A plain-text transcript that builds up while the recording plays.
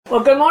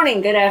Well, good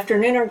morning, good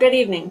afternoon, or good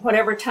evening,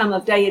 whatever time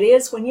of day it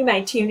is when you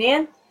may tune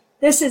in.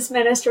 This is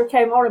Minister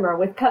Kay Mortimer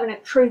with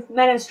Covenant Truth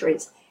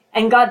Ministries,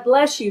 and God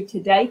bless you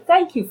today.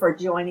 Thank you for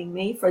joining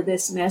me for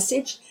this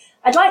message.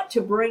 I'd like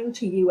to bring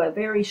to you a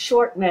very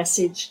short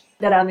message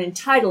that I'm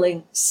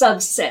entitling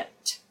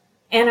Subset.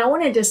 And I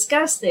want to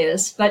discuss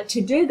this, but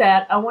to do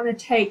that, I want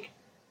to take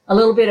a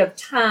little bit of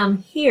time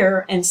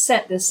here and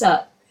set this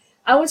up.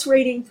 I was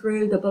reading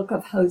through the book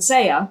of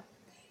Hosea,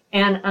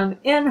 and I'm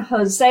in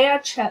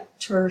Hosea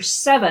chapter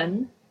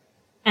 7,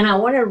 and I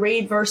want to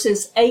read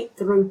verses 8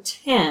 through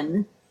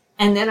 10,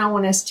 and then I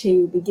want us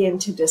to begin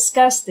to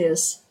discuss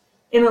this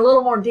in a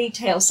little more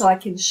detail so I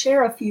can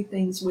share a few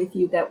things with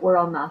you that were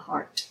on my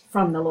heart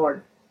from the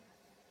Lord.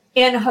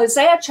 In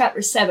Hosea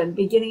chapter 7,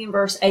 beginning in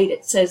verse 8,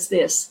 it says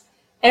this: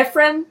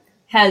 Ephraim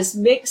has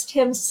mixed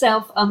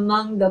himself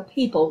among the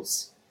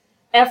peoples.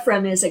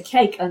 Ephraim is a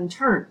cake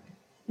unturned.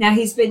 Now,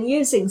 he's been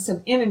using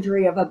some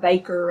imagery of a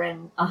baker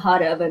and a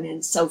hot oven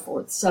and so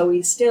forth. So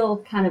he's still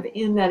kind of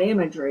in that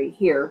imagery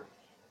here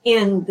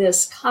in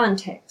this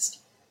context.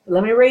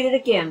 Let me read it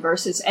again.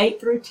 Verses 8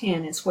 through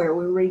 10 is where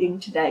we're reading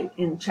today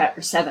in chapter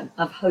 7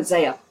 of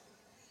Hosea.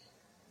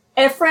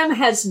 Ephraim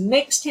has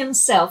mixed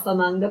himself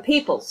among the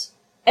peoples.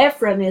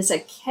 Ephraim is a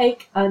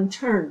cake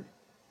unturned.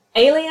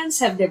 Aliens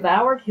have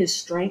devoured his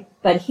strength,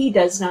 but he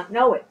does not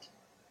know it.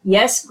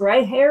 Yes,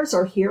 gray hairs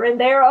are here and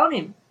there on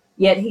him,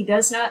 yet he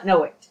does not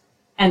know it.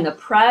 And the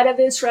pride of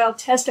Israel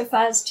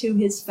testifies to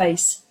his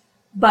face.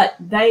 But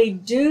they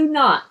do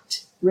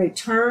not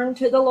return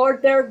to the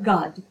Lord their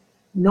God,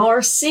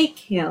 nor seek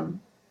him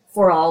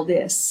for all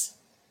this.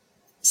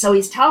 So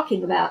he's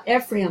talking about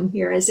Ephraim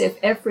here as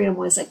if Ephraim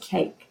was a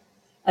cake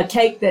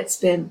that's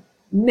been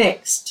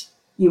mixed.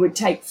 You would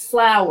take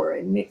flour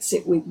and mix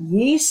it with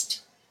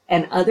yeast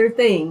and other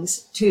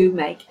things to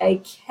make a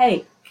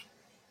cake.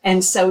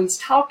 And so he's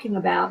talking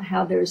about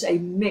how there's a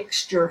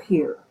mixture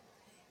here.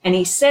 And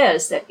he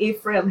says that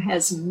Ephraim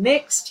has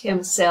mixed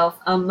himself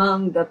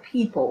among the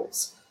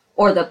peoples,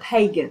 or the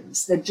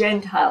pagans, the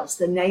Gentiles,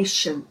 the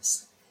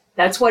nations.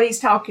 That's what he's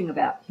talking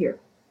about here.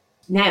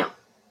 Now,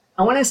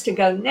 I want us to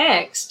go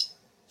next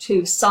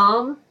to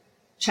Psalm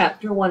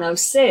chapter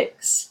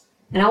 106.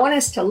 And I want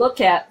us to look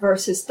at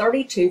verses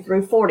 32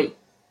 through 40.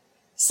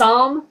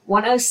 Psalm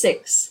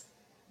 106.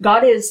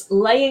 God is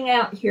laying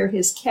out here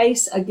his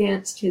case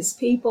against his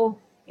people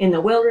in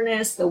the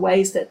wilderness, the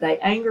ways that they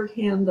angered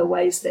him, the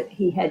ways that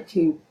he had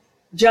to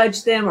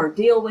judge them or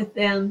deal with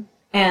them,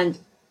 and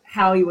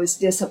how he was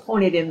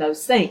disappointed in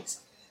those things.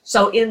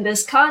 So in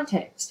this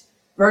context,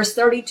 verse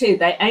 32,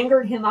 they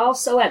angered him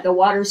also at the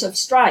waters of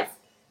strife,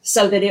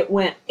 so that it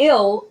went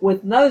ill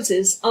with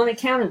Moses on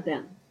account of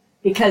them,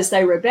 because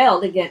they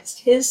rebelled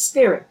against his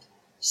spirit,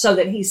 so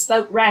that he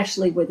spoke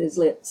rashly with his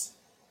lips.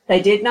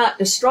 They did not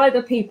destroy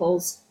the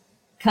peoples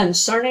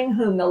concerning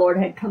whom the Lord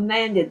had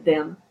commanded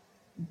them,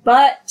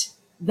 but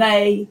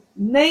they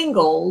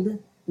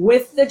mingled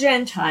with the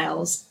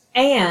Gentiles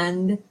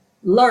and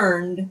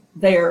learned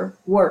their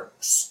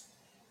works.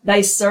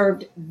 They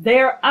served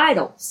their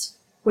idols,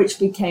 which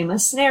became a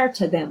snare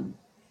to them.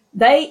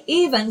 They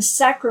even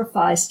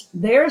sacrificed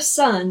their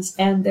sons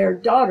and their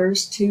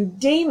daughters to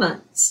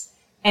demons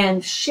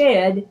and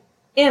shed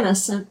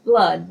innocent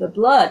blood, the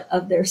blood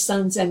of their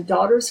sons and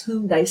daughters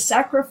whom they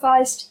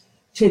sacrificed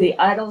to the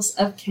idols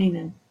of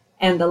Canaan.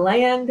 And the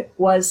land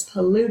was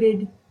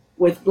polluted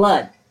with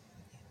blood.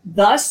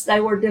 Thus they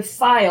were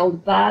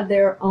defiled by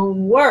their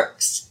own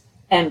works,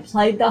 and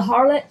played the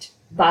harlot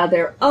by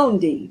their own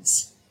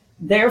deeds.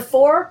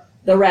 Therefore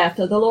the wrath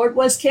of the Lord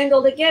was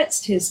kindled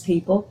against his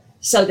people,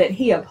 so that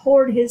he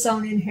abhorred his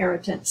own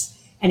inheritance,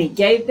 and he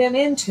gave them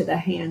into the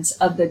hands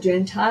of the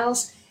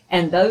Gentiles,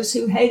 and those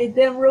who hated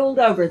them ruled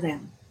over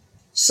them.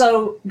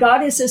 So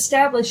God is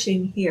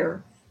establishing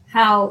here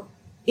how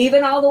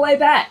even all the way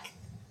back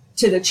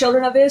to the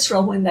children of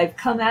Israel, when they've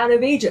come out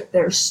of Egypt,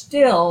 they're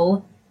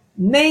still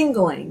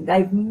mingling.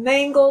 They've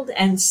mingled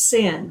and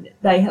sinned.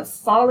 They have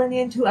fallen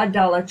into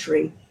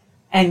idolatry,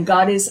 and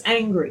God is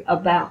angry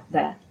about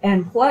that.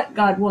 And what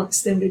God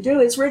wants them to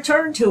do is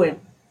return to him.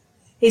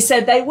 He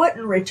said they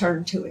wouldn't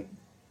return to him.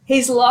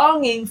 He's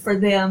longing for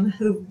them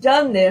who've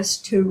done this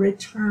to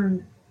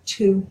return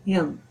to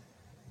him.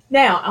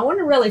 Now, I want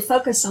to really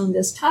focus on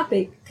this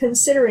topic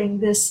considering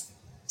this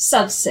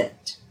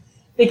subset,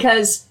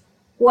 because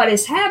what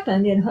has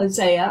happened in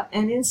Hosea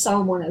and in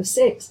Psalm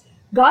 106,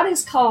 God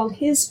has called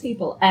his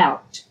people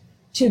out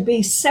to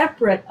be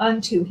separate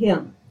unto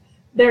him.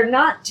 They're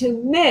not to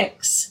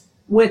mix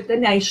with the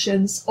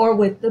nations or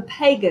with the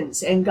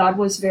pagans. And God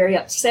was very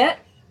upset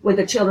with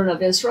the children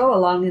of Israel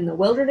along in the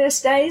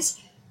wilderness days,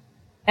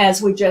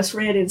 as we just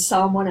read in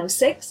Psalm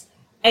 106.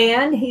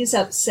 And he's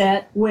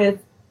upset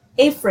with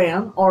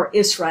Ephraim, or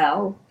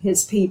Israel,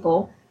 his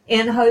people,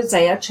 in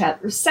Hosea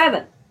chapter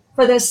 7.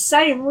 For the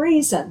same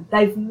reason,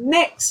 they've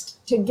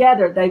mixed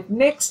together, they've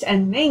mixed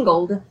and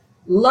mingled,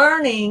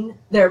 learning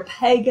their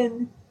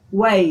pagan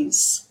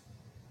ways.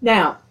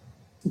 Now,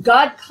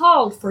 God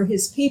called for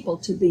his people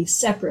to be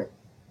separate.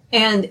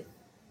 And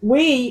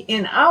we,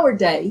 in our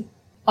day,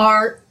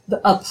 are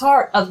a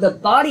part of the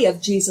body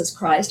of Jesus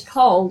Christ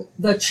called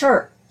the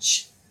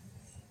church.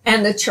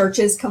 And the church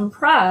is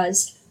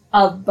comprised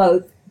of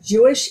both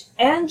Jewish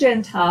and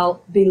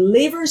Gentile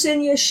believers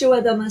in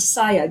Yeshua the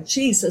Messiah,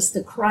 Jesus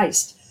the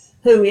Christ,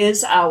 who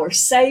is our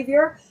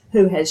Savior,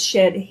 who has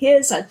shed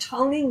his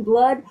atoning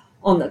blood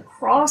on the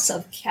cross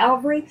of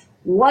Calvary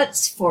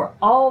once for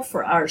all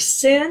for our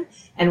sin.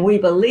 And we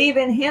believe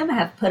in him,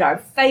 have put our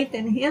faith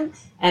in him,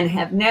 and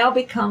have now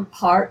become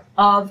part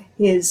of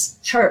his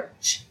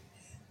church.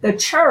 The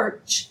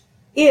church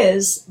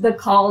is the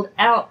called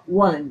out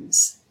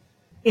ones.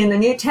 In the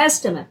New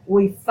Testament,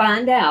 we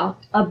find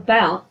out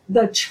about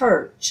the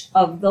church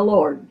of the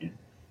Lord,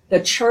 the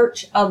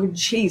church of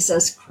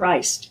Jesus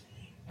Christ.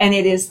 And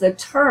it is the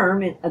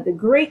term, the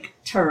Greek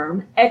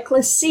term,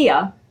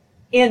 ecclesia,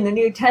 in the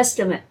New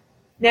Testament.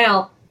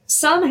 Now,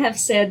 some have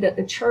said that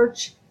the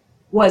church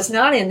was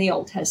not in the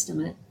Old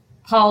Testament.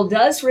 Paul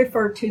does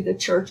refer to the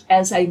church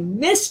as a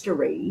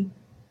mystery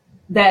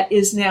that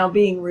is now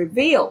being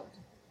revealed.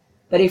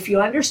 But if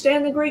you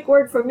understand the Greek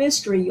word for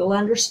mystery, you'll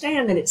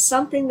understand that it's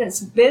something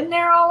that's been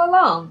there all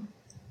along,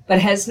 but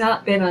has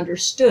not been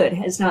understood,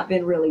 has not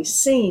been really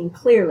seen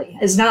clearly,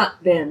 has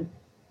not been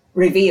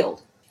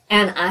revealed.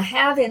 And I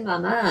have in my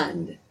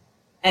mind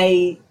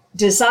a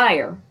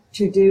desire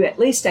to do at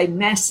least a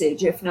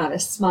message, if not a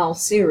small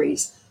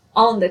series,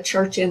 on the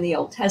church in the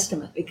Old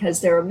Testament, because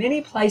there are many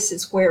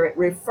places where it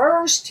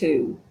refers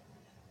to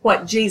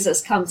what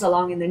Jesus comes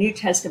along in the New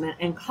Testament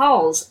and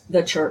calls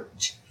the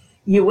church.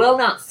 You will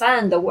not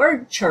find the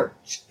word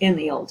church in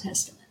the Old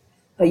Testament,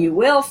 but you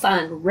will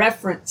find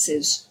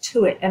references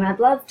to it. And I'd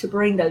love to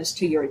bring those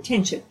to your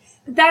attention.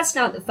 But that's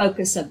not the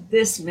focus of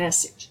this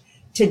message.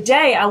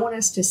 Today, I want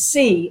us to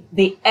see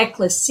the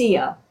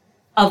ecclesia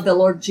of the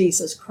Lord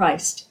Jesus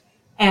Christ.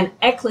 And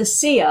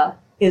ecclesia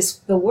is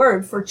the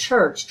word for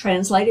church,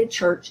 translated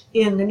church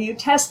in the New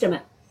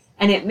Testament.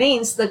 And it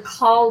means the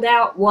called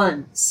out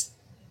ones,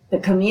 the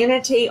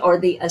community or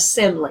the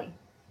assembly.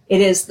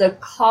 It is the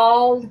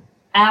called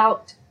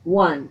out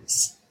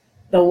ones,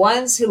 the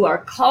ones who are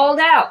called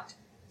out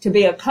to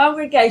be a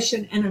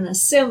congregation and an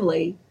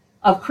assembly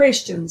of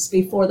Christians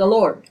before the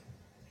Lord.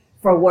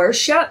 For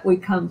worship, we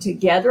come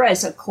together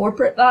as a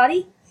corporate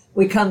body.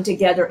 We come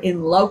together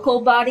in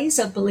local bodies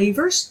of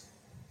believers.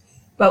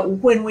 But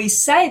when we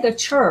say the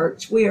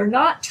church, we are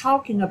not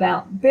talking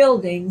about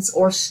buildings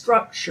or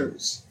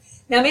structures.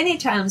 Now, many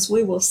times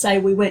we will say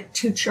we went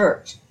to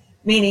church,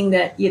 meaning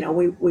that,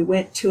 we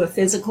went to a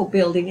physical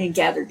building and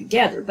gathered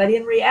together. But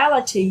in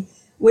reality,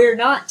 we're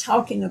not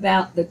talking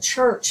about the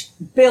church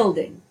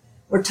building.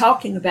 We're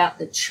talking about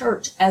the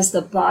church as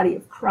the body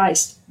of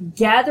Christ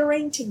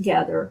gathering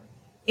together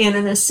in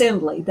an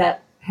assembly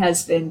that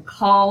has been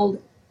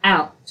called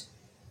out.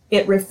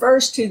 It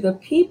refers to the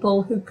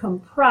people who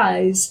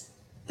comprise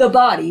the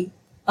body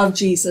of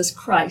Jesus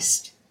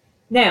Christ.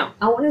 Now,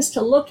 I want us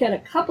to look at a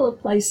couple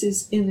of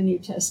places in the New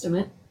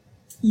Testament.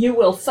 You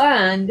will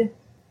find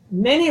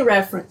many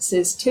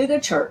references to the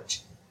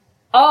church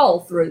all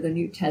through the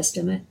New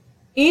Testament,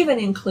 even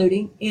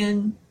including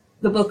in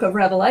the book of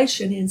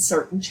Revelation in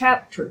certain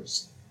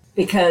chapters,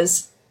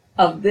 because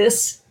of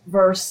this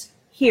verse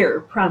here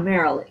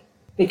primarily,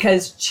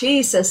 because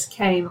Jesus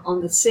came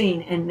on the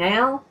scene and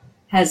now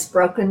has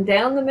broken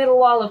down the middle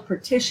wall of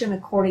partition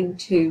according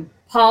to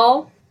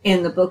Paul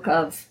in the book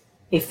of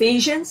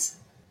Ephesians.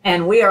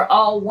 And we are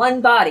all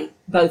one body,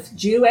 both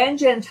Jew and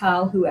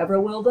Gentile, whoever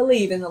will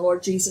believe in the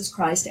Lord Jesus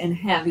Christ and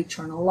have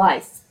eternal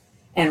life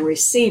and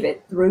receive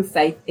it through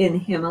faith in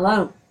him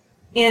alone.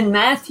 In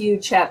Matthew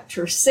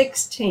chapter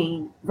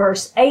 16,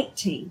 verse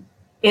 18,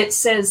 it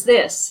says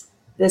this.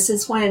 This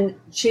is when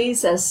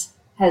Jesus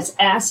has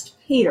asked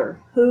Peter,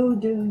 "Who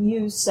do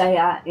you say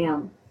I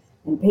am?"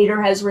 And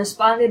Peter has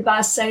responded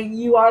by saying,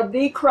 "You are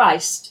the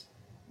Christ,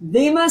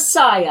 the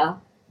Messiah,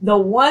 the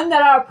one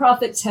that our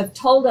prophets have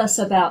told us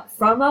about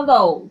from of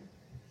old.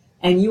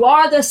 And you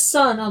are the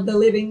Son of the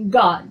living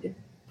God,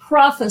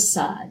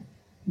 prophesied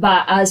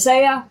by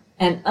Isaiah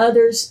and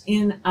others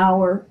in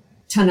our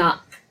Tanakh.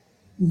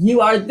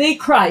 You are the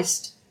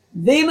Christ,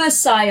 the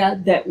Messiah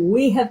that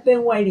we have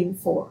been waiting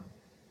for."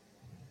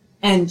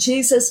 And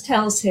Jesus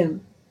tells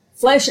him,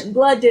 "Flesh and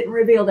blood didn't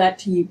reveal that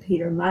to you,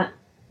 Peter.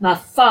 My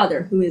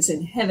Father who is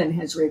in heaven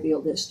has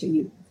revealed this to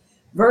you."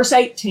 Verse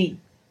 18,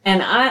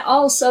 "And I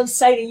also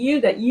say to you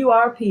that you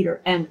are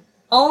Peter, and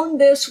on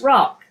this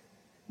rock,"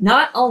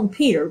 not on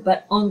Peter,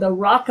 but on the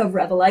rock of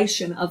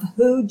revelation of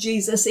who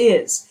Jesus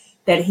is,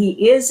 that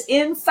he is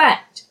in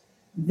fact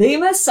the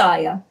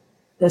Messiah,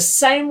 the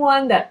same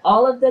one that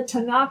all of the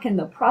Tanakh and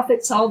the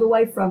prophets, all the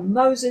way from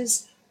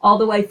Moses, all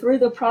the way through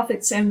the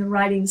prophets and the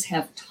writings,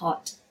 have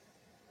taught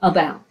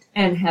about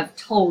and have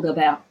told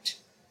about.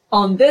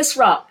 "On this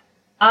rock,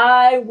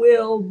 I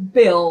will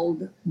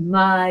build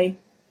my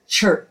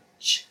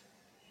church,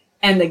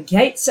 and the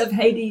gates of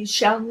Hades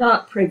shall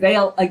not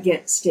prevail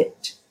against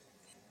it."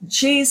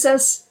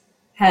 Jesus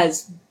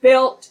has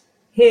built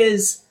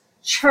his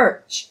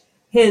church,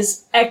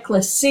 his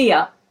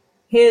ecclesia,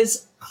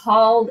 his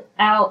called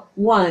out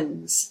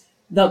ones,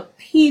 the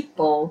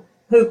people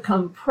who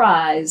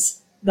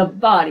comprise the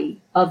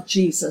body of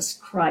Jesus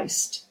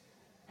Christ,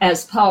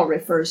 as Paul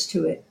refers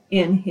to it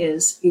in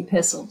his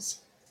epistles.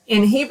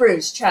 In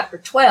Hebrews chapter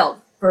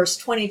 12, verse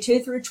 22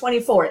 through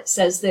 24, it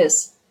says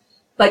this,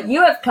 "But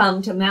you have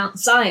come to Mount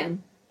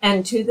Zion,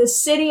 and to the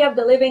city of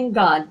the living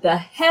God, the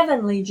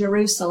heavenly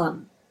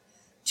Jerusalem,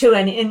 to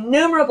an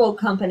innumerable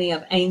company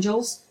of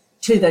angels,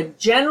 to the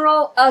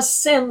general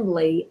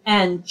assembly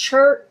and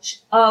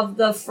church of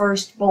the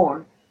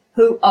firstborn,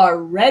 who are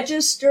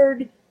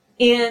registered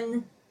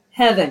in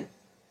heaven,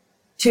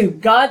 to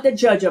God the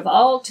judge of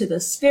all, to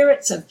the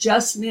spirits of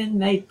just men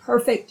made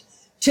perfect,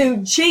 to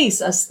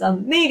Jesus, the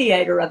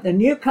mediator of the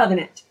new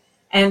covenant,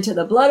 and to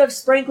the blood of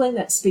sprinkling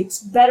that speaks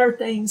better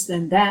things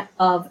than that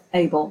of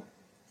Abel."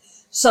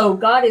 So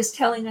God is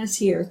telling us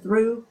here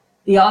through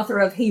the author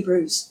of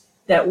Hebrews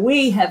that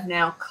we have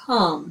now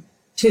come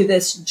to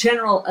this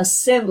general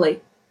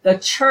assembly, the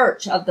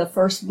church of the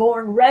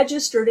firstborn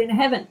registered in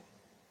heaven.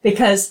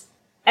 Because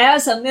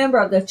as a member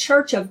of the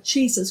church of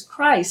Jesus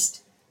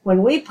Christ,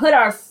 when we put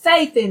our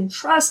faith and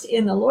trust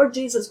in the Lord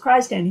Jesus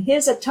Christ and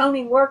his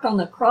atoning work on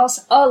the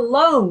cross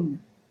alone,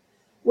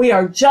 we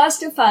are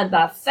justified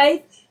by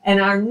faith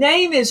and our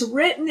name is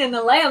written in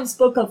the Lamb's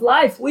book of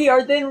life. We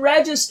are then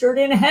registered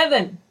in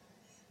heaven.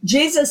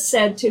 Jesus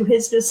said to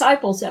his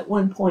disciples at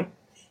one point,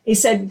 he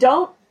said,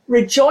 "Don't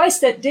rejoice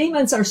that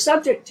demons are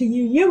subject to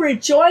you. You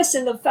rejoice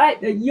in the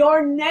fact that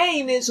your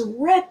name is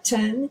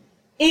written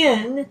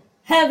in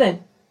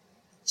heaven."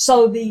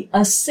 So the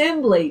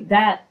assembly,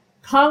 that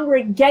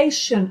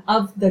congregation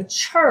of the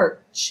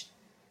church,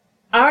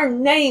 our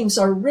names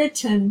are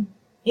written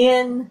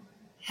in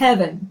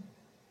heaven.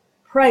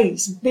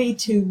 Praise be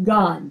to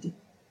God.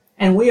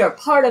 And we are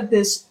part of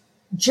this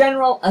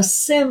general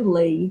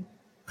assembly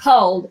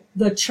called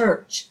the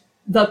church,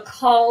 the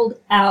called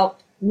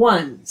out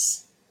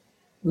ones.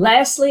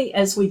 Lastly,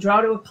 as we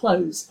draw to a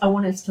close, I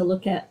want us to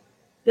look at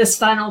this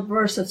final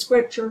verse of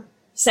Scripture,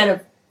 set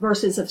of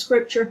verses of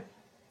Scripture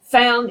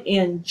found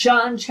in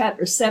John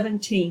chapter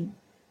 17.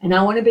 And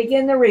I want to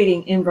begin the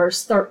reading in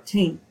verse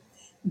 13.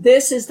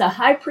 This is the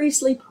high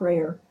priestly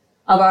prayer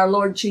of our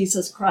Lord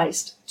Jesus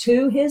Christ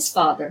to his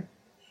Father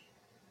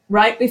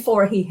right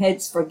before he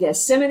heads for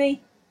Gethsemane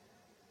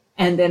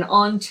and then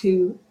on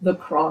to the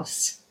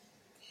cross.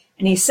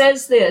 And he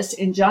says this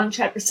in John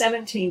chapter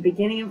 17,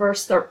 beginning in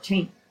verse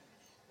 13.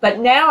 "But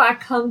now I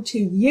come to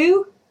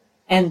you,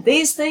 and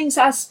these things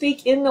I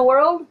speak in the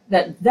world,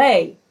 that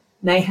they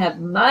may have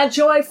my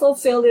joy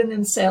fulfilled in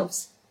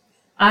themselves.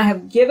 I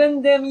have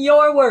given them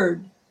your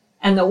word,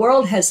 and the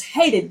world has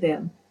hated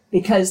them,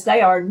 because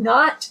they are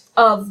not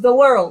of the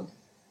world.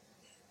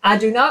 I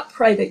do not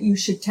pray that you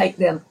should take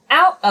them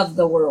out of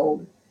the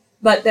world,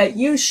 but that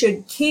you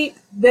should keep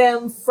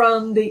them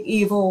from the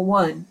evil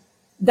one.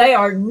 They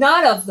are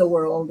not of the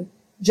world,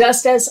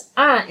 just as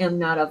I am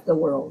not of the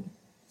world.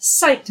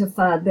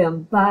 Sanctify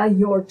them by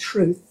your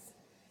truth.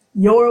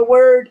 Your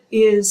word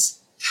is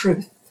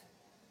truth."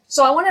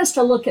 So I want us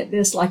to look at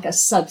this like a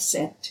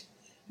subset.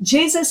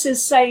 Jesus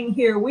is saying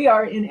here we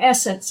are in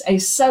essence a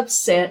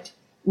subset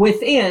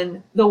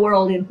within the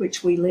world in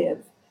which we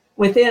live,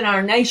 within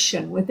our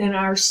nation, within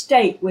our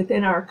state,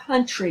 within our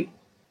country,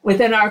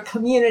 within our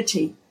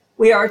community.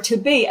 We are to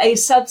be a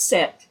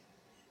subset.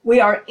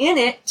 We are in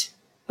it,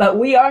 but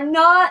we are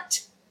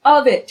not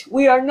of it.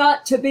 We are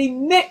not to be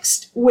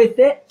mixed with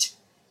it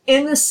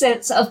in the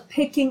sense of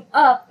picking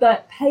up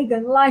that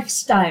pagan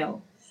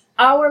lifestyle.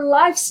 Our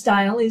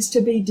lifestyle is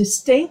to be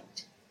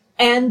distinct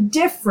and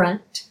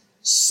different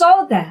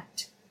so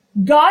that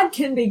God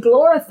can be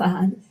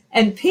glorified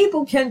and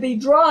people can be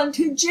drawn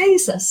to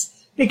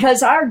Jesus,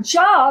 because our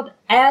job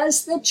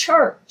as the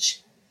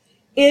church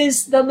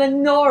is the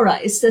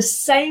menorah. It's the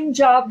same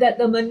job that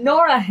the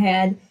menorah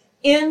had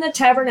in the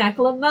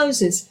tabernacle of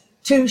Moses,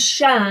 to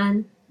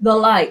shine the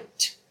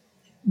light.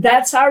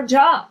 That's our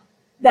job.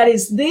 That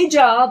is the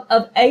job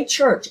of a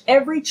church,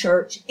 every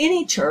church,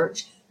 any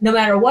church, no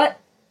matter what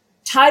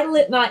title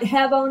it might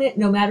have on it,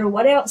 no matter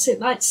what else it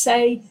might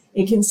say.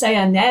 It can say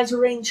a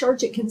Nazarene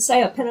church, it can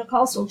say a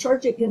Pentecostal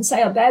church, it can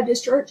say a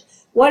Baptist church,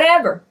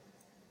 whatever.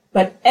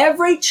 But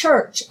every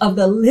church of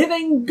the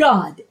living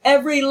God,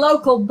 every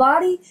local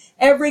body,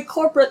 every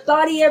corporate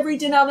body, every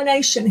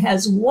denomination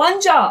has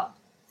one job,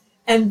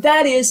 and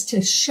that is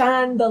to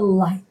shine the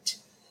light.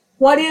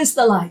 What is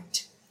the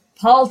light?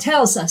 Paul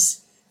tells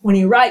us when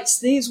he writes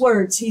these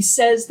words, he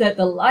says that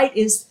the light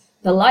is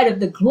the light of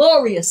the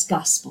glorious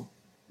gospel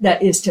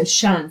that is to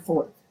shine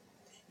forth.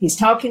 He's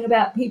talking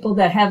about people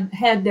that have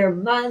had their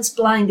minds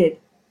blinded,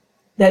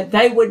 that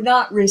they would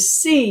not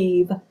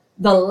receive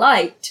the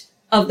light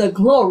of the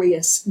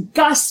glorious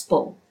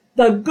gospel,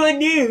 the good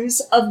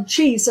news of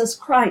Jesus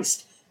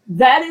Christ.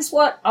 That is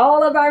what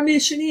all of our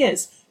mission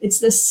is. It's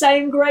the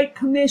same great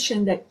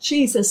commission that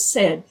Jesus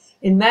said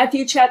in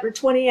Matthew chapter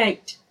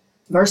 28,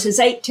 verses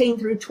 18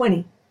 through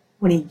 20,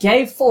 when he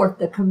gave forth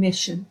the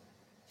commission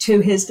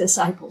to his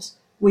disciples.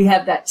 We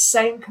have that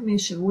same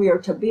commission. We are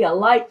to be a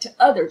light to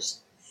others.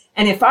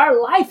 And if our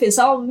life is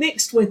all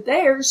mixed with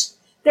theirs,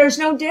 there's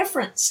no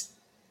difference.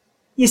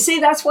 You see,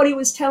 that's what he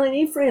was telling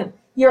Ephraim.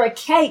 You're a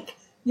cake.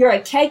 You're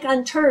a cake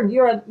unturned.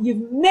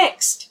 You've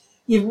mixed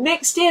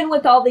in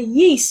with all the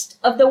yeast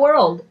of the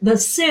world, the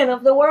sin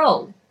of the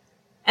world.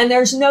 And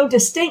there's no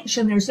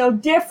distinction. There's no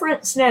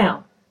difference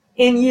now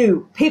in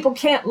you. People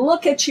can't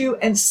look at you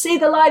and see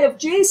the light of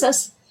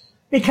Jesus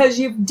because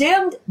you've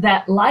dimmed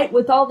that light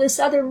with all this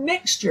other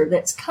mixture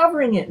that's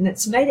covering it, and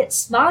it's made it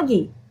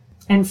smoggy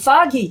and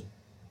foggy.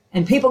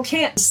 And people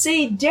can't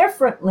see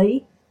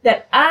differently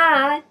that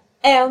I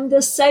am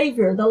the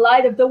Savior, the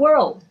light of the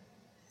world.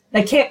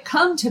 They can't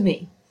come to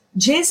me.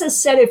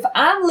 Jesus said, if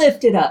I'm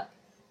lifted up,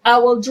 I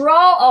will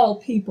draw all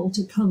people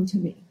to come to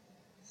me.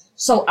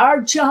 So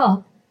our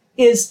job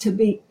is to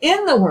be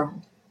in the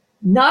world,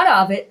 not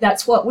of it.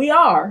 That's what we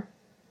are.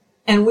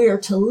 And we are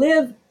to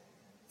live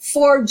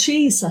for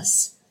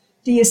Jesus.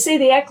 Do you see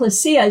the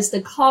ecclesia is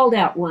the called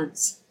out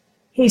ones?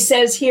 He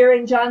says here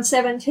in John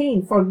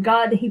 17, for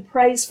God, he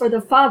prays for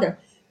the Father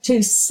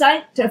to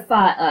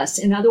sanctify us.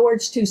 In other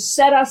words, to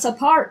set us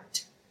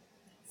apart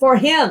for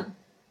him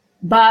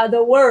by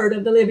the word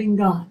of the living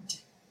God.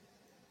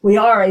 We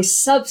are a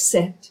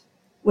subset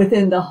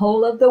within the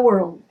whole of the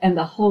world and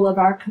the whole of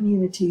our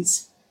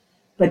communities.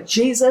 But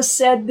Jesus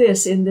said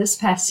this in this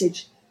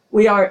passage,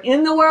 we are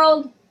in the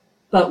world,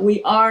 but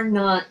we are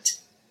not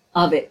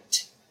of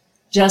it.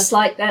 Just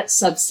like that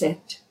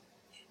subset.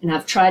 And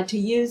I've tried to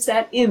use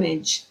that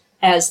image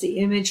as the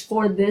image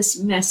for this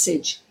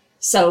message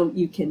so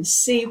you can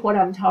see what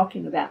I'm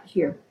talking about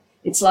here.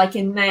 It's like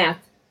in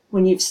math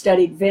when you've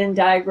studied Venn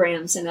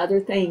diagrams and other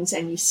things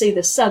and you see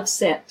the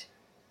subset.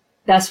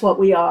 That's what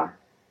we are.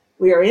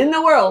 We are in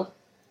the world,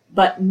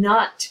 but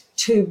not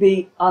to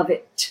be of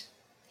it.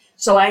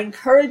 So I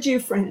encourage you,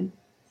 friend,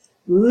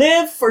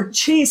 live for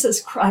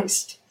Jesus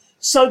Christ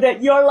so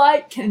that your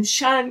light can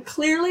shine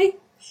clearly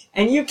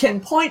and you can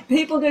point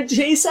people to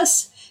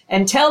Jesus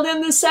and tell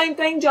them the same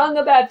thing John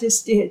the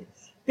Baptist did.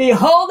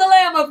 Behold the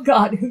Lamb of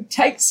God who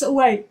takes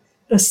away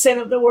the sin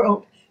of the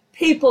world.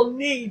 People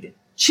need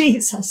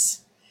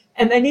Jesus,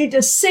 and they need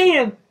to see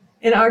him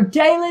in our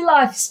daily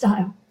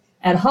lifestyle,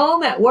 at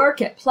home, at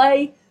work, at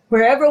play,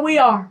 wherever we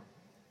are,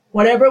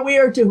 whatever we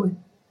are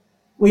doing.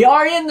 We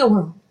are in the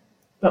world,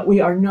 but we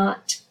are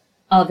not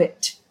of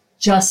it,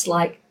 just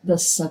like the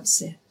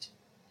subset.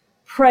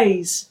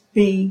 Praise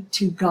be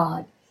to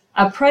God.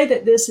 I pray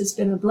that this has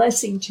been a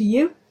blessing to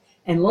you.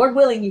 And Lord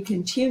willing, you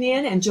can tune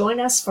in and join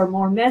us for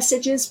more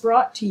messages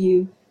brought to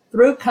you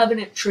through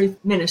Covenant Truth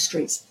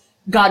Ministries.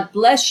 God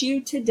bless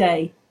you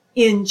today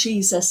in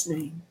Jesus'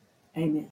 name. Amen.